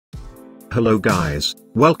Hello guys,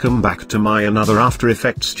 welcome back to my another After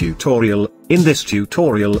Effects tutorial. In this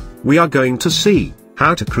tutorial, we are going to see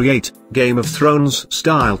how to create Game of Thrones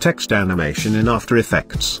style text animation in After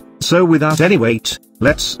Effects. So without any wait,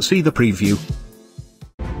 let's see the preview.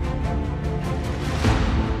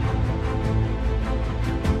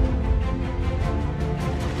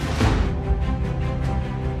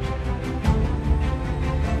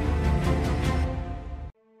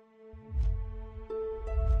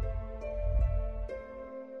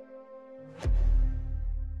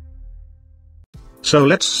 So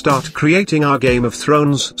let's start creating our Game of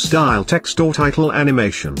Thrones style text or title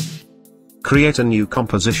animation. Create a new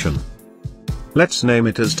composition. Let's name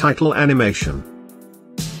it as title animation.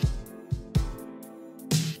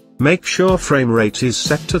 Make sure frame rate is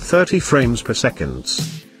set to 30 frames per second.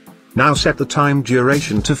 Now set the time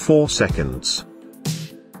duration to 4 seconds.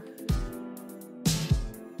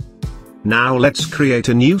 Now let's create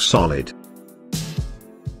a new solid.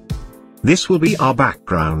 This will be our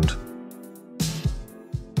background.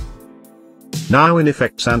 Now in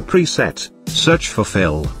Effects and Preset, search for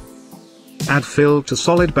Fill. Add Fill to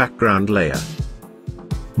Solid Background Layer.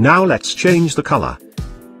 Now let's change the color.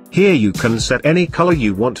 Here you can set any color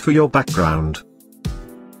you want for your background.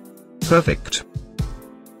 Perfect.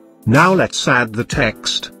 Now let's add the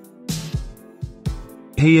text.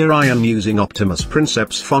 Here I am using Optimus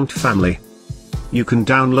Princeps font family. You can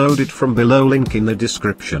download it from below, link in the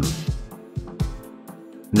description.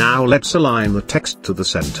 Now let's align the text to the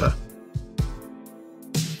center.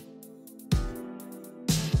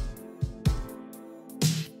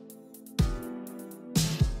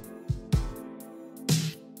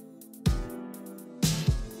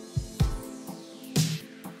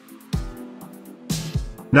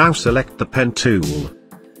 Now select the pen tool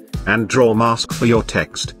and draw mask for your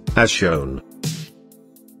text, as shown.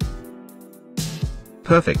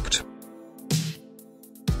 Perfect.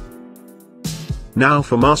 Now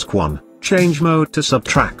for mask 1, change mode to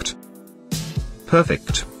subtract.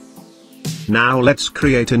 Perfect. Now let's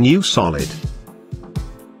create a new solid.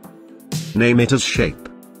 Name it as shape.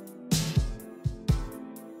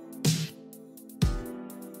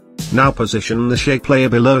 Now position the shape layer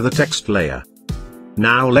below the text layer.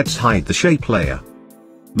 Now let's hide the shape layer.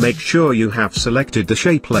 Make sure you have selected the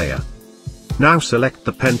shape layer. Now select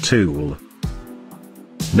the pen tool.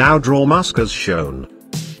 Now draw mask as shown.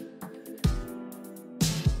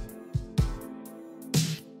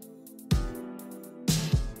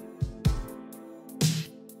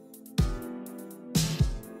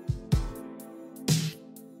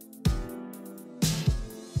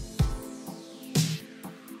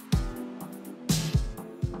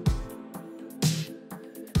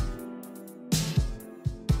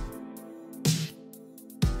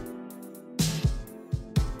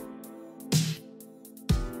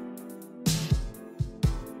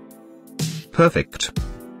 Perfect.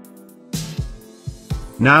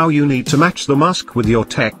 Now you need to match the mask with your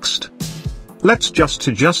text. Let's just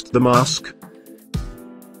adjust the mask.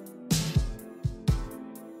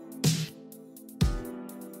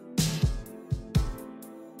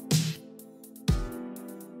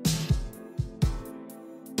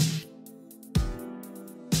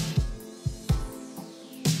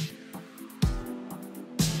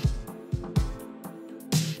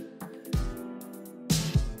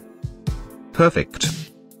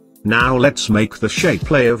 Perfect. Now let's make the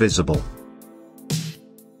shape layer visible.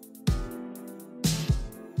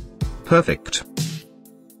 Perfect.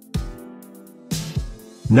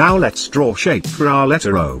 Now let's draw shape for our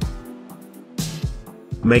letter O.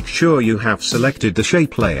 Make sure you have selected the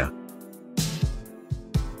shape layer.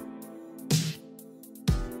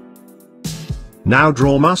 Now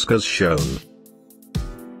draw mask as shown.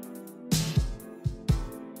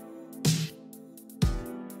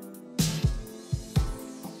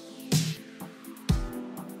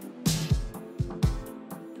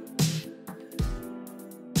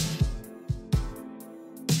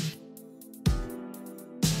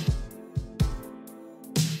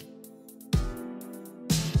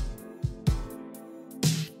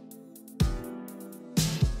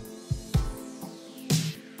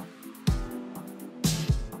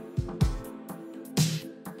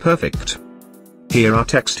 Perfect. Here our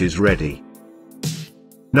text is ready.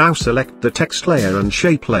 Now select the text layer and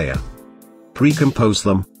shape layer. Pre-compose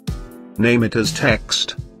them. Name it as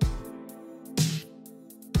text.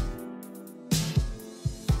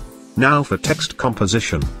 Now for text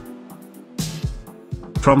composition.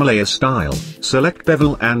 From layer style, select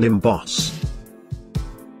bevel and emboss.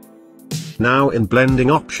 Now in blending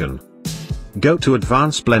option, go to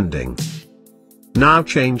advanced blending. Now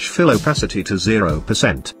change fill opacity to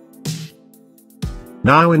 0%.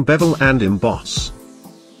 Now in bevel and emboss.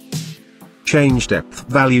 Change depth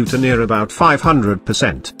value to near about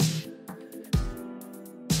 500%.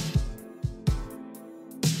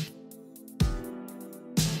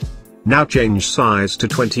 Now change size to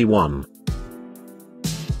 21.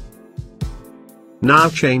 Now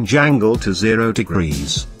change angle to 0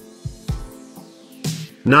 degrees.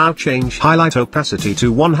 Now change highlight opacity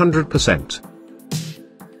to 100%.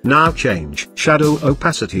 Now change shadow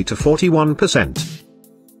opacity to 41%.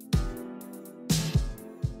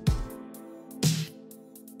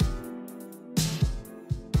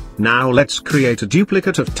 Now let's create a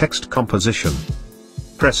duplicate of text composition.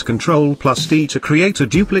 Press Ctrl+D to create a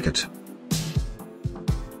duplicate.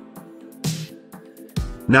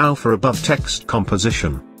 Now for above text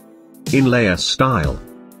composition. In Layer Style.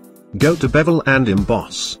 Go to Bevel and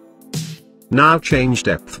Emboss. Now change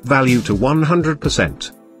depth value to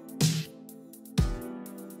 100%.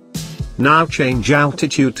 Now change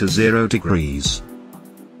altitude to 0 degrees.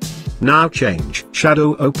 Now change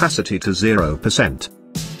shadow opacity to 0%.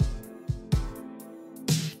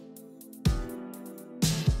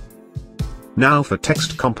 Now for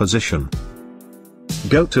text composition.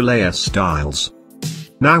 Go to Layer Styles.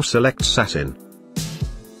 Now select Satin.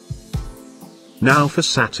 Now for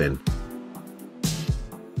Satin.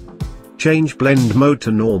 Change blend mode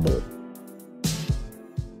to normal.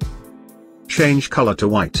 Change color to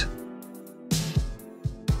white.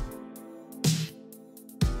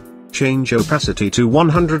 Change opacity to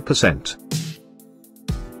 100%.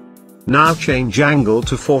 Now change angle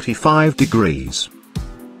to 45 degrees.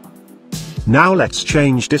 Now let's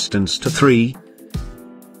change distance to 3.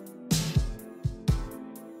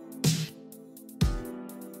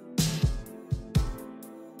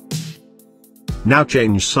 Now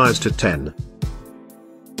change size to 10.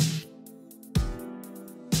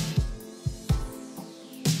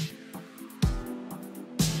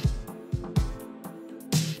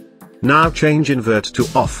 Now change invert to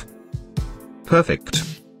off. Perfect.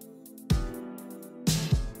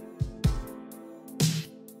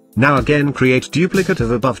 Now again create duplicate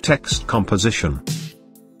of above text composition.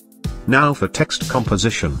 Now for text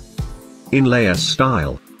composition. In Layer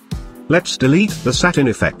Style. Let's delete the satin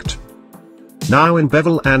effect. Now in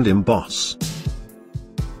Bevel and Emboss.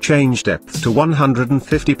 Change depth to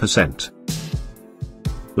 150%.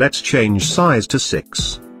 Let's change size to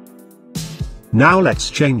 6. Now let's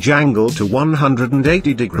change angle to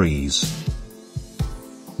 180 degrees.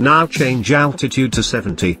 Now change altitude to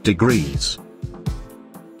 70 degrees.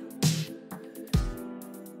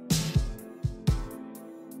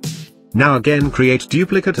 Now again create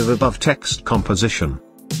duplicate of above text composition.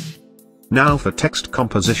 Now for text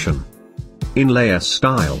composition. In Layer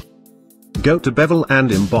Style. Go to Bevel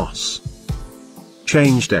and Emboss.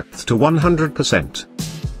 Change depth to 100%.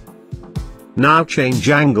 Now change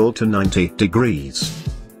angle to 90 degrees.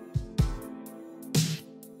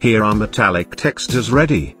 Here our metallic text is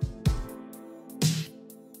ready.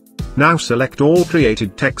 Now select all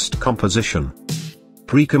created text composition.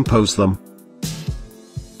 Pre-compose them.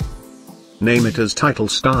 Name it as title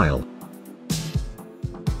style.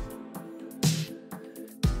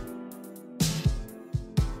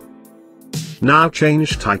 Now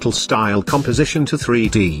change title style composition to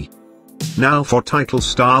 3D. Now for title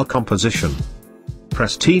style composition.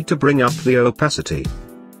 Press T to bring up the opacity.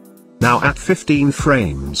 Now at 15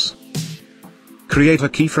 frames. Create a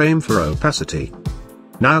keyframe for opacity.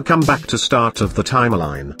 Now come back to start of the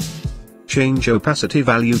timeline. Change opacity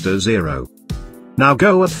value to 0. Now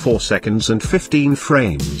go at 4 seconds and 15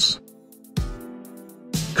 frames.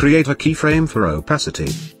 Create a keyframe for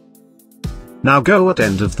opacity. Now go at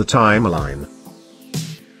end of the timeline.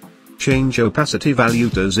 Change opacity value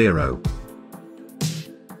to 0.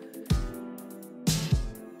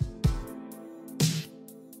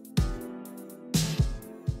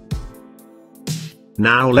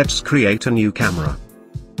 Now let's create a new camera.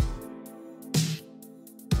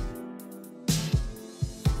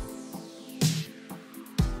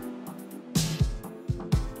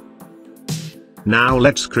 Now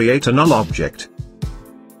let's create a null object.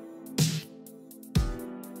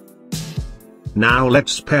 Now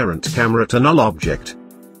let's parent camera to null object.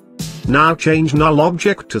 Now change null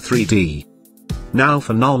object to 3D. Now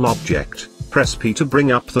for null object, press P to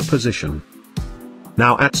bring up the position.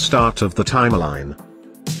 Now at start of the timeline.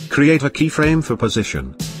 Create a keyframe for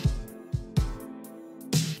position.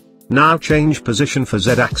 Now change position for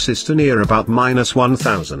Z-axis to near about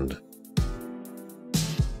 -1000.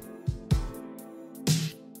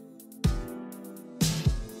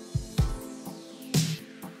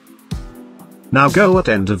 Now go at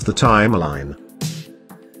end of the timeline.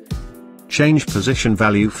 Change position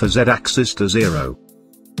value for Z-axis to 0.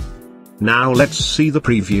 Now let's see the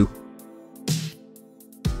preview.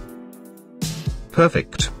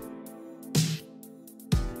 Perfect.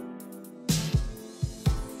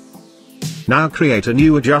 Now create a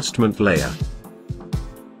new adjustment layer.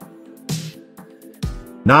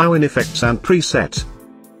 Now in Effects and Preset,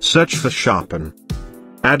 search for Sharpen.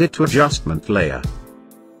 Add it to Adjustment layer.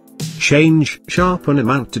 Change Sharpen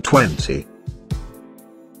amount to 20.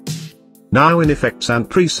 Now in Effects and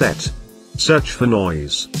Preset, search for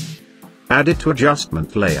Noise. Add it to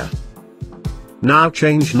Adjustment layer. Now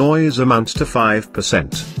change Noise amount to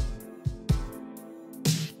 5%.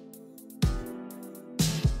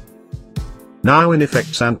 Now in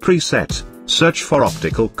Effects and Preset, search for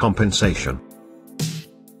Optical Compensation.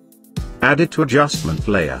 Add it to Adjustment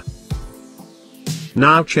layer.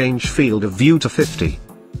 Now change Field of View to 50.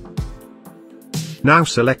 Now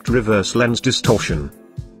select Reverse Lens Distortion.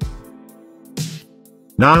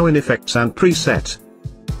 Now in Effects and Preset,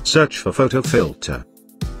 search for Photo Filter.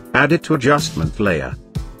 Add it to Adjustment layer.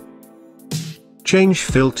 Change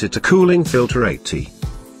Filter to Cooling Filter 80.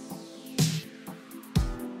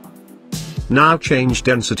 Now change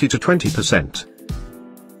Density to 20%.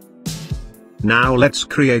 Now let's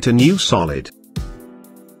create a new solid.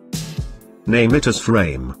 Name it as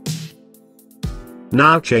Frame.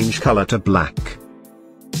 Now change color to black.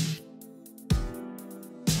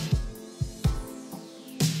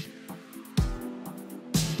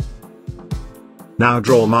 Now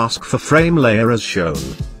draw mask for frame layer as shown.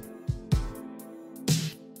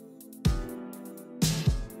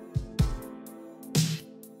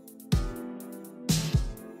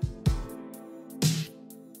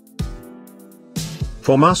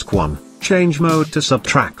 For mask 1, change mode to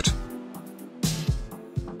subtract.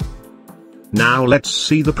 Now let's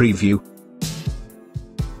see the preview.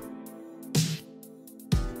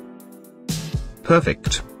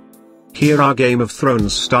 Perfect. Here our Game of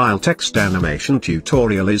Thrones style text animation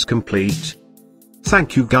tutorial is complete.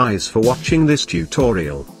 Thank you guys for watching this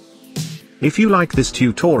tutorial. If you like this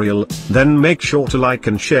tutorial, then make sure to like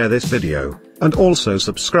and share this video, and also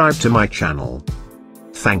subscribe to my channel.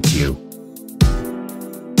 Thank you.